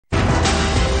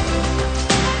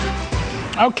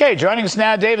Okay, joining us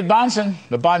now, David Bahnsen,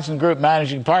 the Bahnsen Group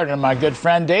managing partner, my good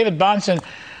friend. David Bahnsen,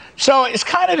 so it's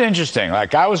kind of interesting.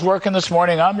 Like, I was working this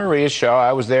morning on Maria's show.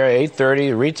 I was there at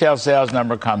 8:30. The retail sales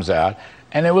number comes out,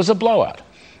 and it was a blowout.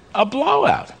 A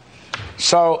blowout.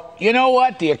 So, you know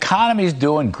what? The economy's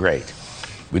doing great.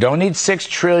 We don't need $6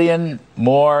 trillion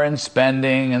more in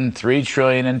spending and $3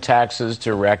 trillion in taxes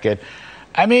to wreck it.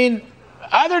 I mean,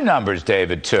 other numbers,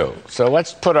 David, too. So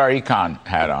let's put our econ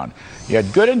hat on. You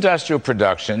had good industrial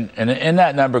production, and in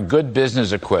that number, good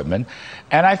business equipment.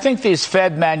 And I think these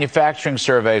Fed manufacturing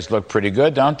surveys look pretty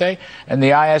good, don't they? And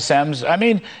the ISMs, I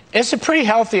mean, it's a pretty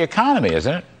healthy economy,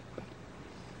 isn't it?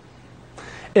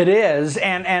 It is,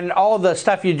 and all of the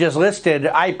stuff you just listed,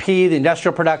 IP, the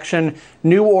industrial production,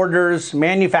 new orders,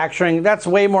 manufacturing, that's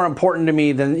way more important to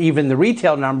me than even the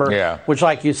retail number, which,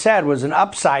 like you said, was an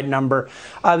upside number.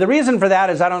 The reason for that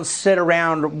is I don't sit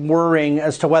around worrying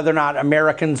as to whether or not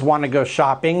Americans want to go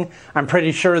shopping. I'm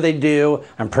pretty sure they do.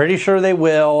 I'm pretty sure they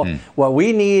will. What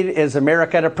we need is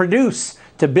America to produce,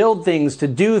 to build things, to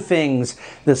do things.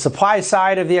 The supply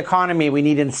side of the economy, we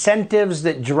need incentives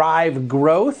that drive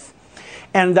growth.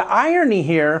 And the irony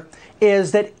here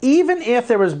is that even if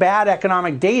there was bad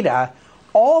economic data,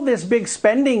 all this big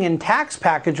spending and tax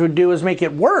package would do is make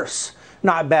it worse,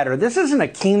 not better. This isn't a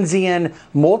Keynesian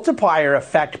multiplier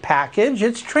effect package.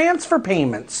 It's transfer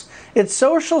payments. It's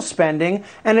social spending,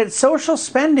 and it's social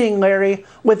spending, Larry,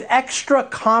 with extra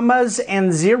commas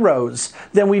and zeros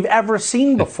than we've ever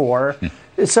seen before.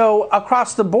 So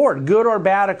across the board, good or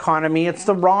bad economy, it's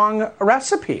the wrong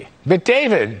recipe. But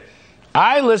David,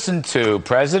 I listened to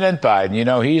President Biden. You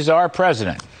know, he's our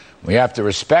president. We have to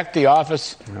respect the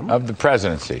office of the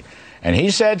presidency. And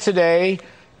he said today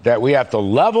that we have to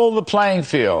level the playing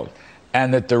field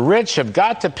and that the rich have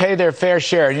got to pay their fair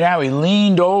share. You know how he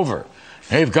leaned over?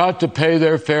 They've got to pay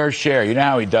their fair share. You know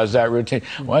how he does that routine?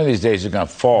 One of these days he's going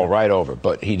to fall right over,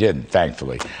 but he didn't,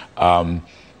 thankfully.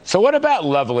 So what about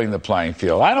leveling the playing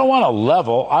field? I don't want to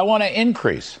level. I want to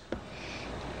increase.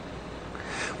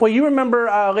 Well, you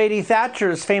remember Lady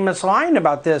Thatcher's famous line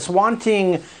about this,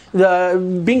 being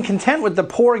content with the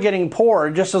poor getting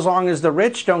poorer just as long as the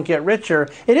rich don't get richer.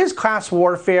 It is class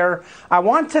warfare. I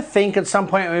want to think at some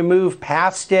point we move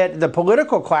past it. The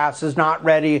political class is not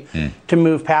ready to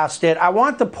move past it. I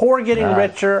want the poor getting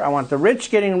richer. I want the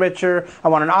rich getting richer. I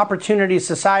want an opportunity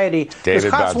society. Because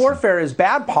class warfare is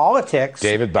bad politics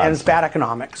and it's bad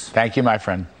economics. Thank you, my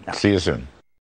friend. See you soon.